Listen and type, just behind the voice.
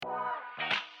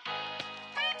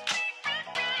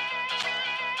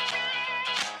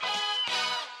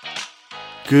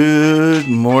Good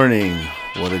morning.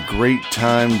 What a great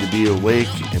time to be awake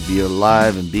and be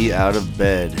alive and be out of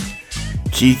bed.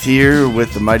 Keith here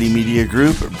with the Mighty Media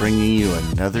Group, bringing you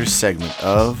another segment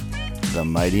of the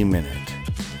Mighty Minute.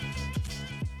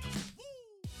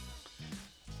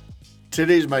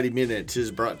 Today's Mighty Minute is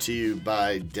brought to you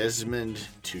by Desmond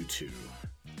Tutu.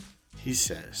 He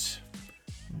says,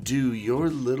 "Do your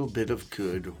little bit of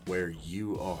good where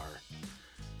you are.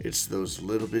 It's those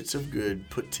little bits of good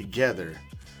put together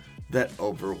that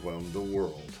overwhelm the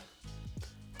world."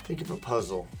 Think of a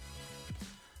puzzle,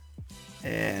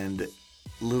 and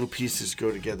little pieces go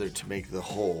together to make the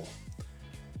whole.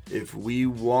 If we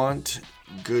want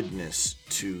goodness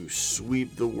to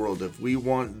sweep the world, if we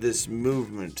want this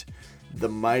movement, the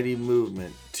mighty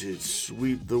movement, to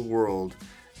sweep the world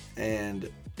and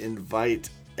invite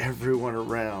everyone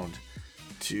around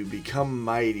to become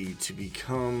mighty, to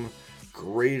become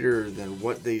greater than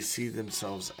what they see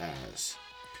themselves as,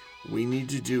 we need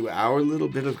to do our little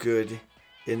bit of good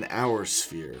in our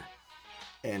sphere.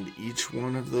 And each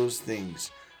one of those things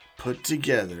put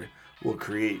together will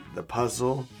create the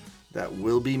puzzle that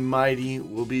will be mighty,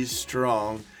 will be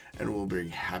strong, and will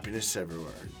bring happiness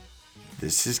everywhere.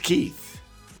 This is Keith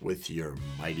with your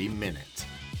Mighty Minute.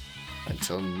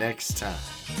 Until next time.